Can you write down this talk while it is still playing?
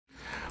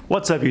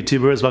What's up,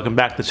 YouTubers? Welcome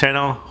back to the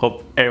channel.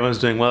 Hope everyone's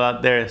doing well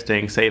out there,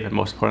 staying safe, and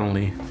most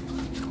importantly,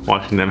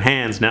 washing them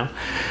hands now.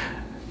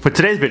 For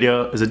today's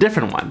video is a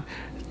different one.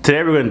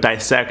 Today we're going to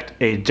dissect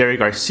a Jerry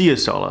Garcia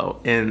solo,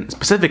 and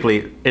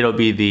specifically it'll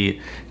be the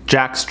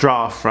Jack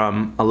Straw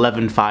from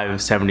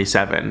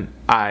 11.5.77.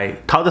 I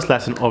taught this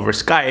lesson over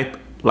Skype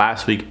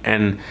last week,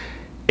 and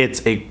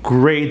it's a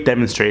great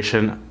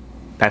demonstration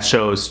that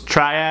shows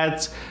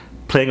triads,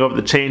 playing over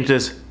the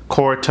changes,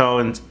 chord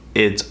tones.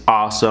 It's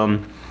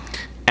awesome.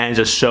 And it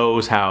just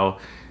shows how,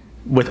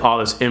 with all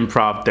this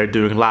improv they're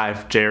doing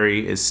live,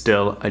 Jerry is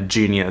still a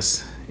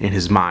genius in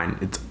his mind.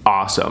 It's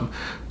awesome.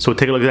 So we'll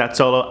take a look at that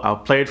solo. I'll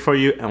play it for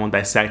you and we'll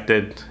dissect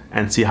it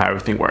and see how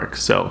everything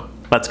works. So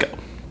let's go.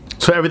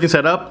 So everything's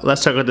set up.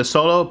 Let's talk about the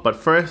solo, but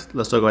first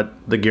let's talk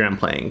about the gear I'm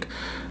playing.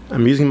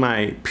 I'm using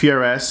my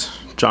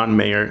PRS John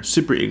Mayer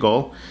Super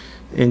Eagle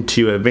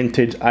into a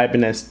vintage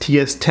Ibanez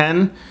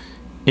TS10,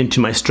 into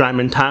my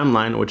Strymon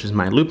Timeline, which is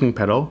my looping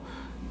pedal,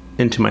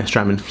 into my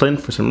Strymon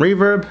Flint for some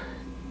reverb,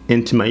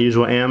 into my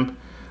usual amp,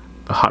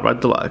 the Hot Rod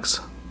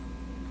Deluxe.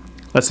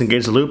 Let's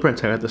engage the looper and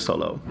check out the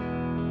solo.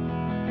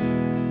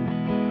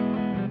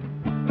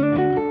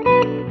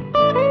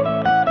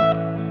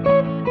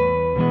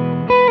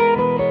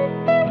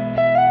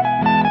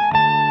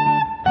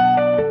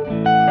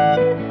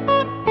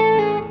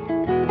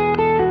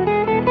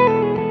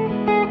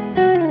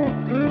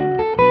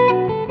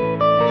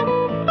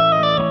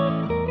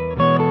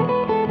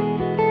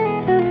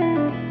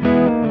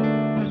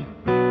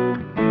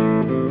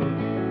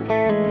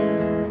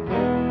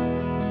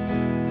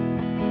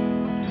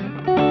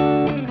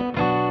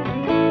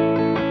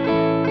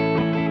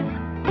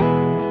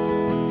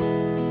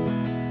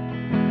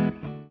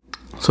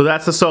 So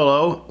that's the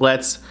solo.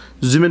 Let's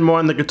zoom in more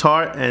on the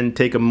guitar and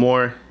take a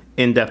more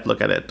in-depth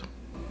look at it.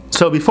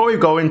 So before we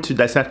go into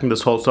dissecting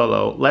this whole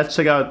solo, let's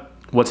check out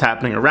what's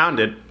happening around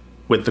it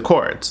with the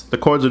chords. The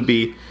chords would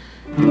be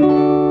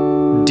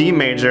D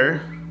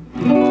major,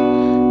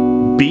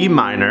 B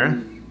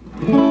minor,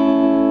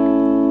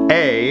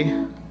 A,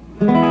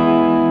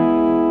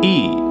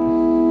 E,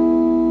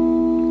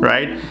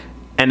 right?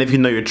 And if you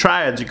know your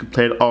triads, you could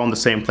play it all in the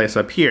same place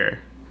up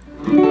here.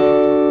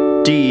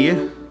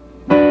 D,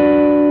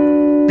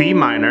 B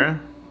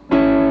minor,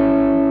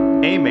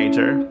 A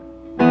major,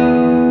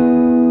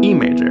 E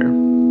major.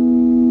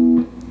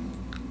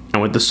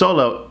 And with the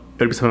solo,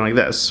 it would be something like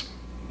this.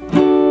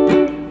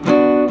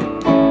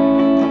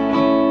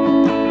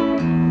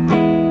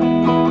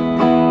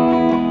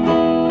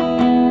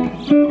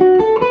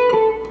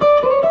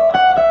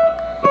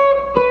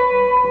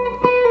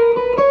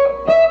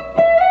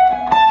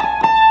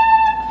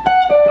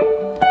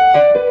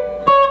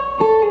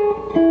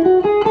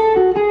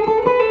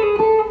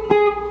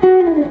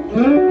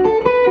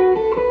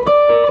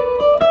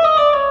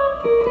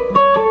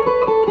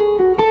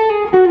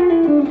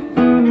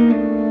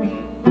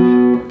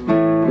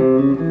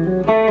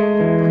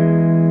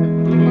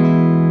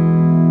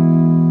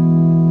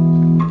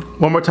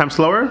 One more time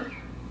slower.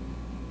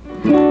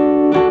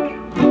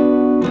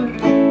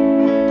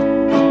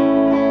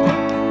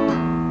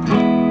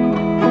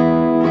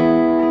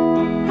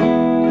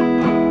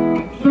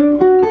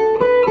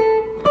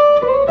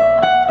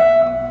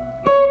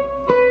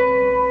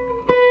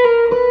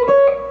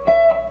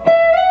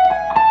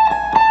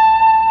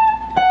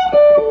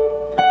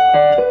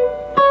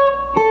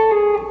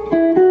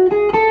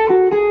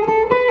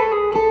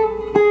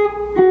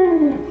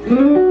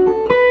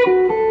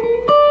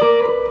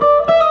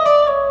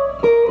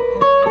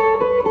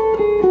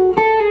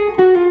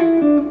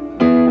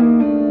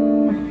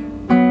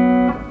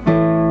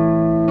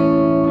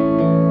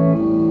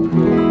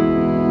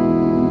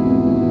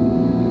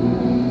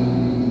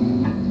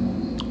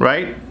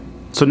 Right?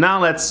 So now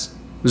let's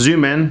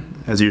zoom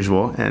in, as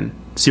usual, and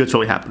see what's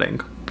really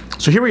happening.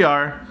 So here we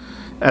are,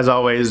 as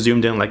always,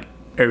 zoomed in like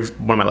every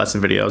one of my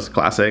lesson videos,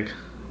 classic.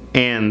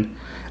 And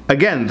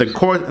again, the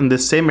chords in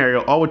this same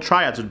area, all with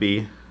triads would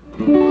be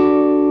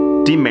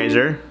D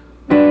major,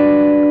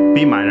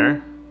 B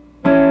minor,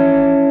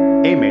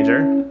 A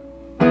major,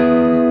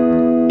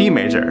 E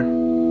major,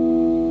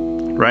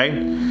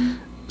 right?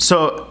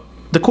 So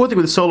the cool thing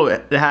with the solo,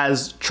 it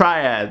has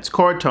triads,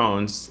 chord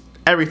tones,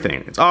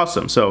 everything. It's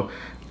awesome. So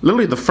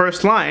literally the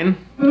first line,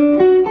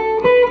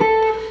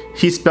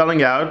 he's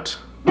spelling out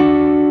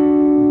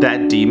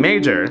that D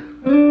major.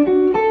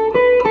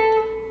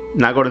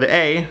 Now go to the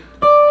A,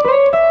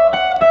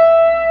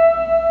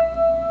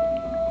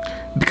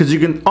 because you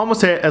can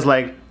almost say it as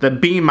like the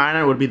B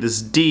minor would be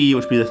this D,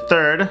 which would be the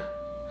third,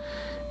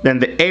 then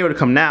the A would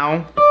come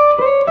now,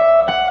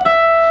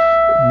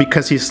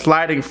 because he's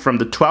sliding from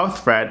the 12th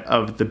fret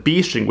of the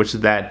B string, which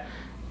is that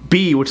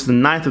B, which is the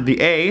 9th of the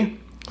A,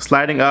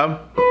 sliding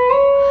up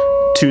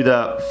to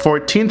the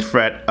 14th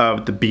fret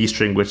of the B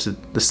string, which is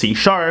the C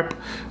sharp,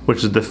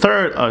 which is the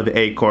 3rd of the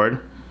A chord,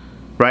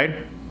 right?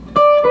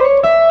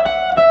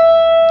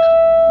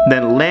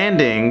 Then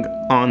landing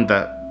on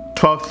the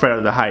 12th fret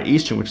of the high E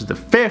string, which is the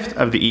 5th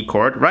of the E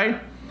chord,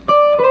 right?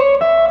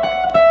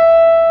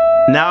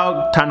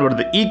 Now time to go to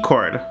the E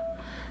chord.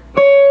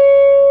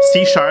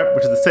 C sharp,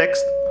 which is the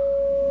 6th,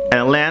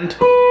 and land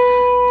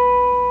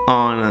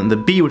on the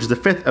B, which is the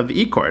 5th of the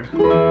E chord.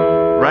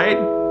 Right?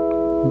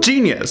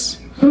 Genius.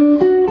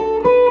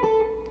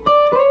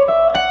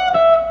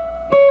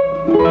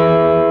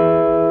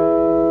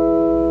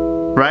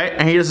 Right?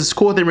 And he does this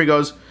cool thing where he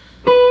goes,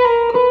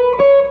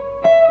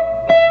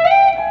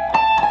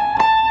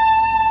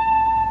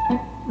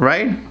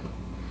 right?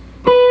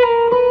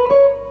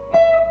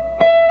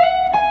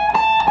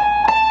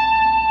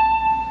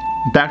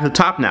 Back to the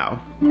top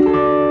now.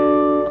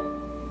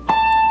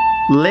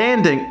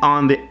 Landing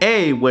on the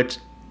A, which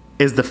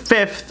is the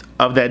 5th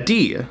of that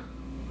D.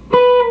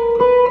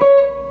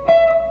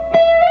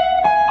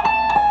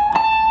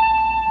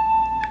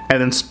 And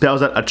then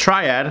spells out a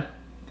triad.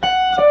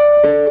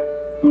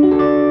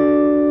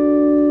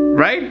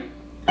 Right?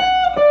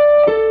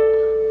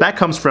 That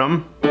comes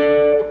from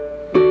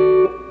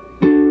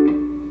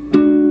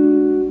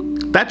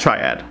that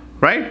triad,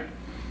 right?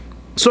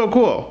 So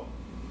cool.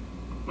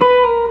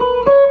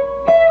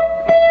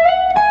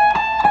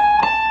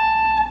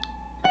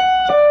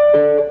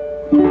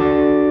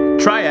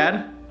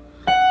 Triad.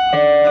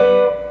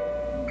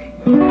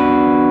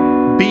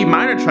 B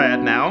minor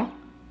triad now,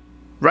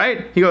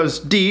 right? He goes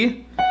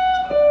D,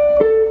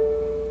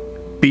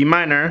 B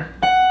minor,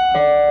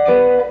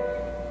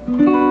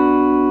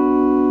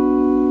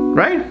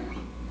 right?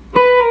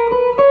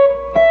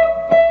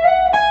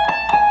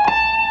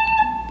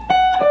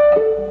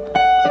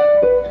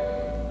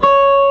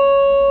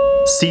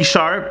 C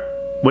sharp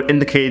would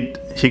indicate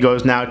he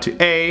goes now to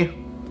A,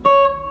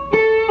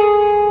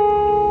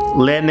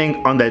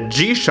 landing on that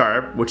G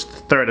sharp, which is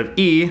the 3rd of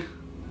E,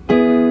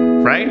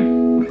 right?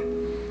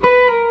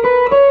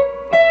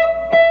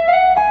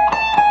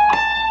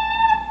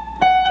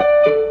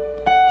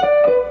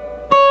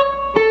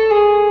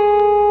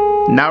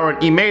 Now we're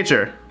in E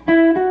major.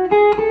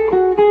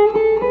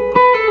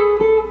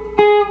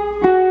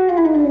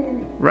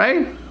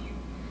 Right?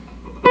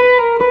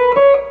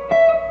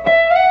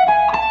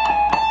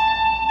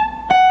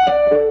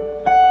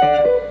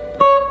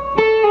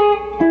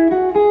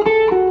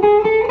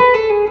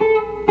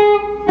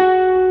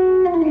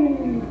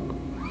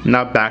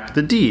 Now back to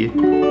the D.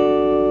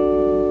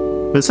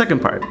 The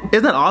second part.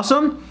 Isn't that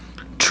awesome?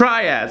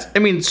 Triads. I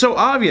mean, so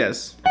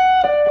obvious.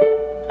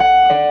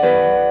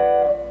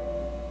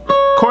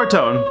 Chord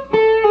tone.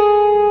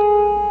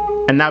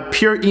 And now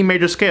pure E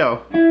major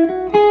scale.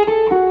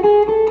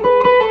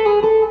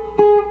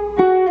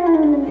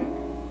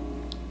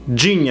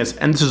 Genius.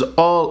 And this is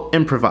all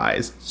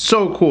improvised.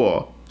 So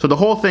cool. So the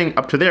whole thing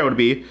up to there would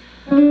be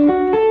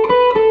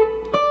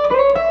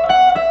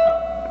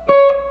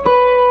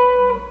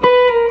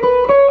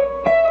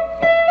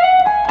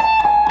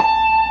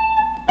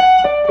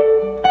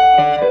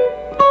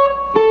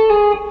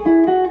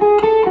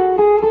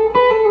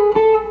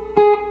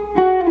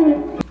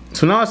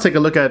So now let's take a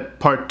look at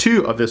part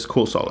 2 of this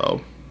cool solo.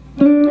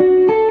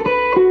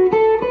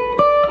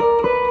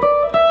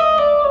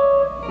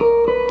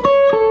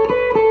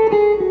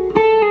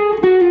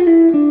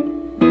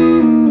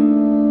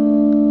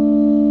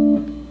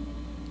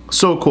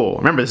 So cool.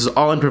 Remember, this is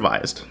all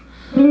improvised.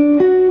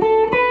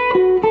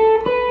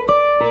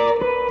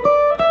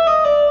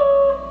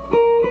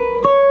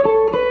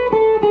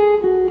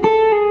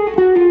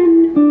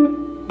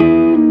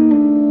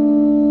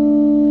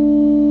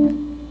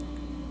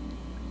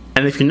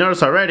 And if you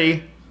notice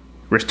already,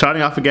 we're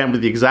starting off again with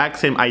the exact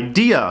same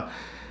idea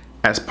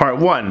as part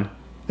 1,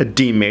 a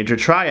D major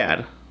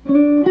triad. But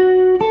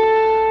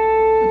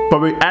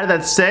we added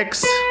that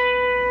 6th,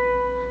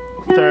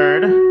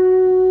 3rd,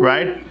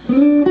 right?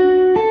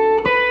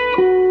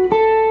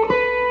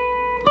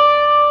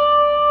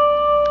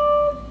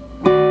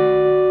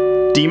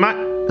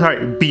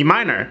 B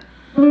minor.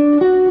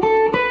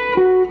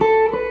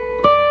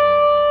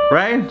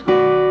 Right?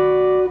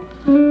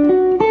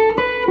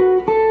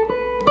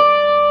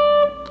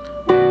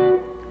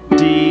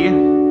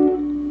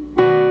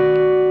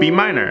 B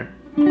minor,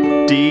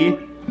 D,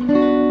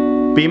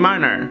 B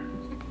minor.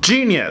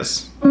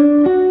 Genius!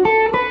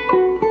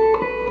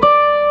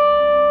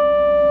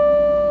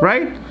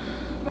 Right?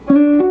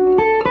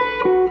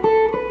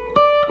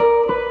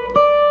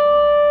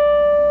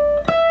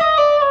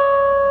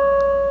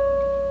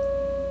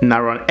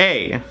 Now we're on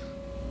A.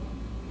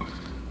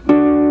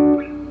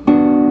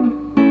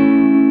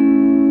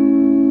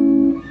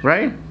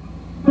 Right?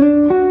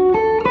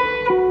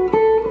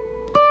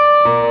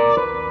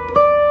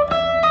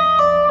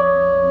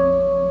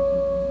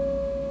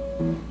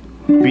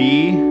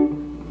 B,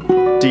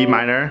 D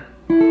minor,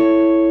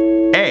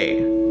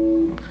 A.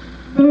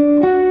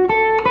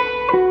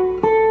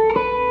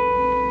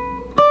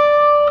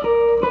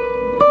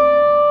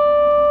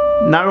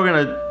 Now we're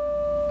gonna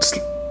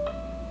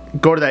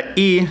go to that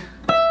E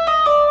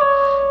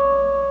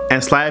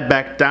and slide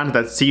back down to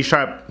that C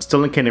sharp,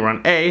 still indicating we're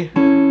on A.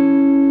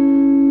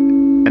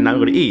 And now we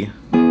go to E.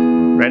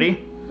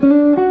 Ready?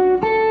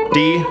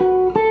 D,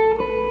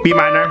 B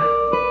minor,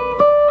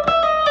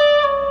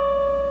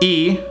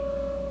 E,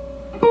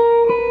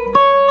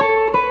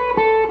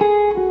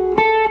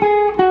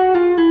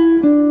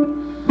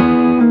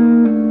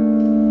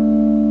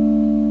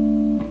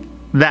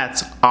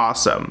 That's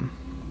awesome.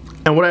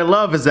 And what I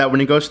love is that when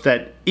he goes to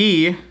that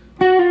E,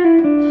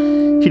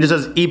 he just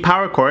does E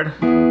power chord,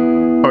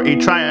 or E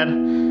triad,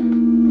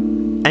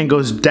 and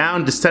goes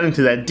down descending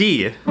to that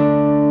D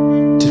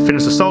to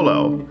finish the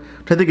solo,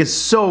 which I think is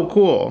so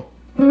cool.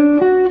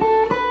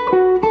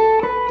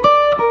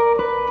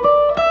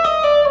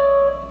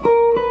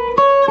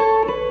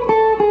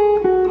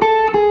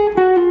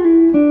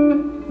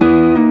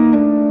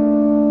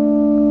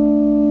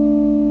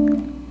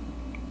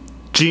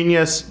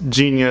 Genius,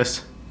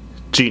 genius,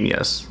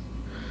 genius.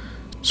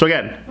 So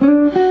again,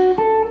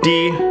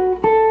 D,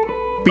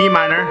 B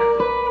minor,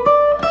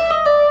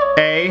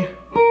 A,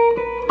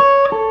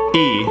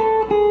 E.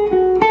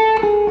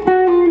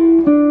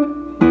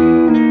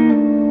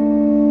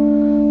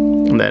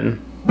 And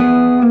then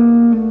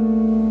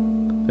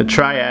the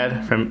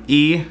triad from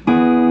E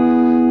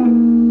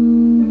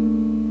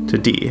to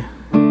D.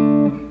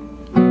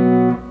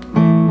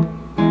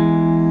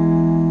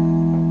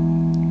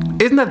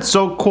 Isn't that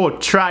so cool?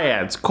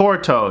 Triads,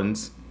 chord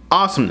tones,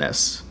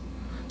 awesomeness.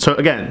 So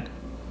again,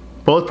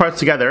 both parts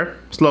together,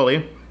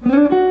 slowly.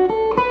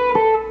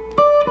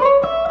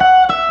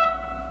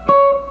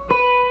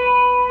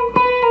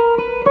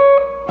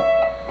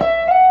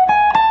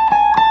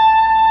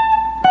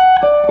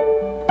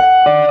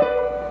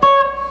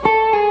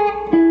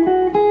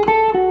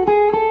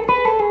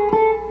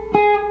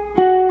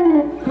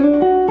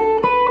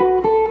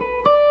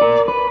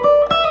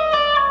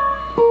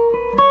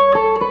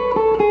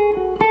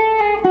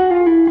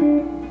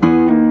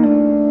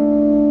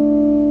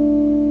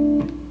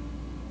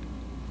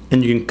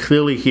 And you can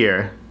clearly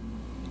hear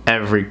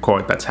every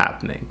chord that's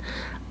happening.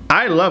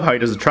 I love how he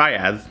does the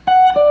triads.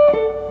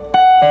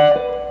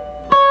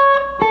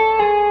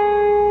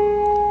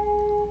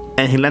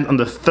 And he lands on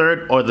the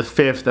third or the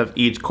fifth of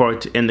each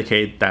chord to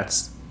indicate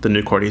that's the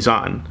new chord he's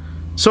on.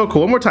 So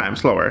cool. One more time,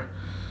 slower.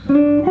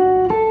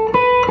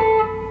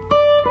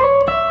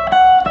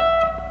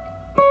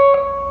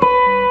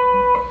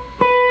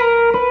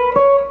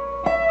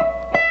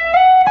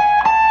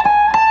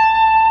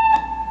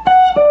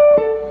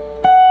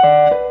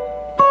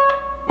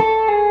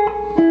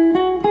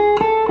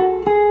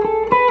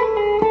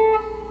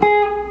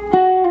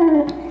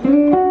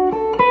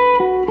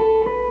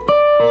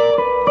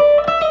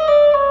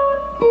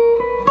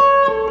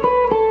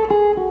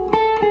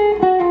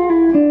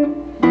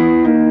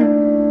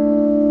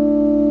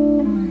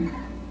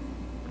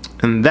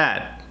 And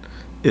that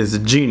is the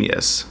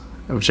genius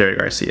of Jerry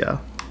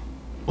Garcia.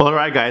 Well,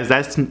 alright guys,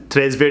 that's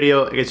today's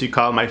video. I guess you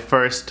call it my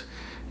first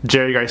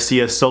Jerry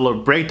Garcia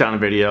solo breakdown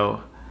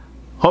video.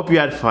 Hope you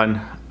had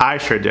fun. I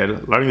sure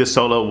did. Learning this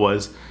solo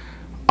was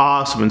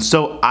awesome and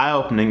so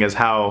eye-opening as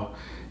how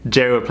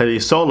Jerry would play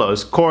these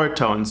solos, chord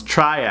tones,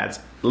 triads,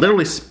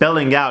 literally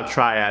spelling out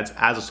triads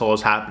as the solo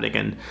is happening,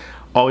 and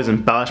all these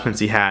embellishments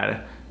he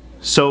had.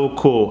 So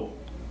cool.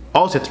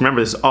 Also, you have to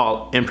remember this is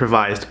all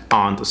improvised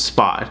on the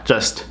spot.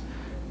 Just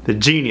the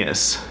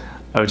genius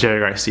of Jerry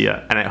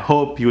Garcia, and I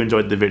hope you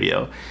enjoyed the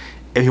video.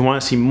 If you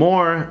want to see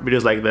more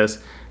videos like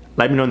this,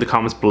 let me know in the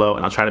comments below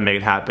and I'll try to make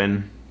it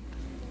happen.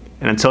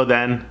 And until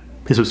then,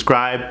 please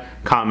subscribe,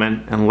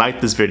 comment, and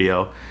like this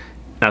video,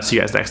 and I'll see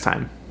you guys next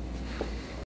time.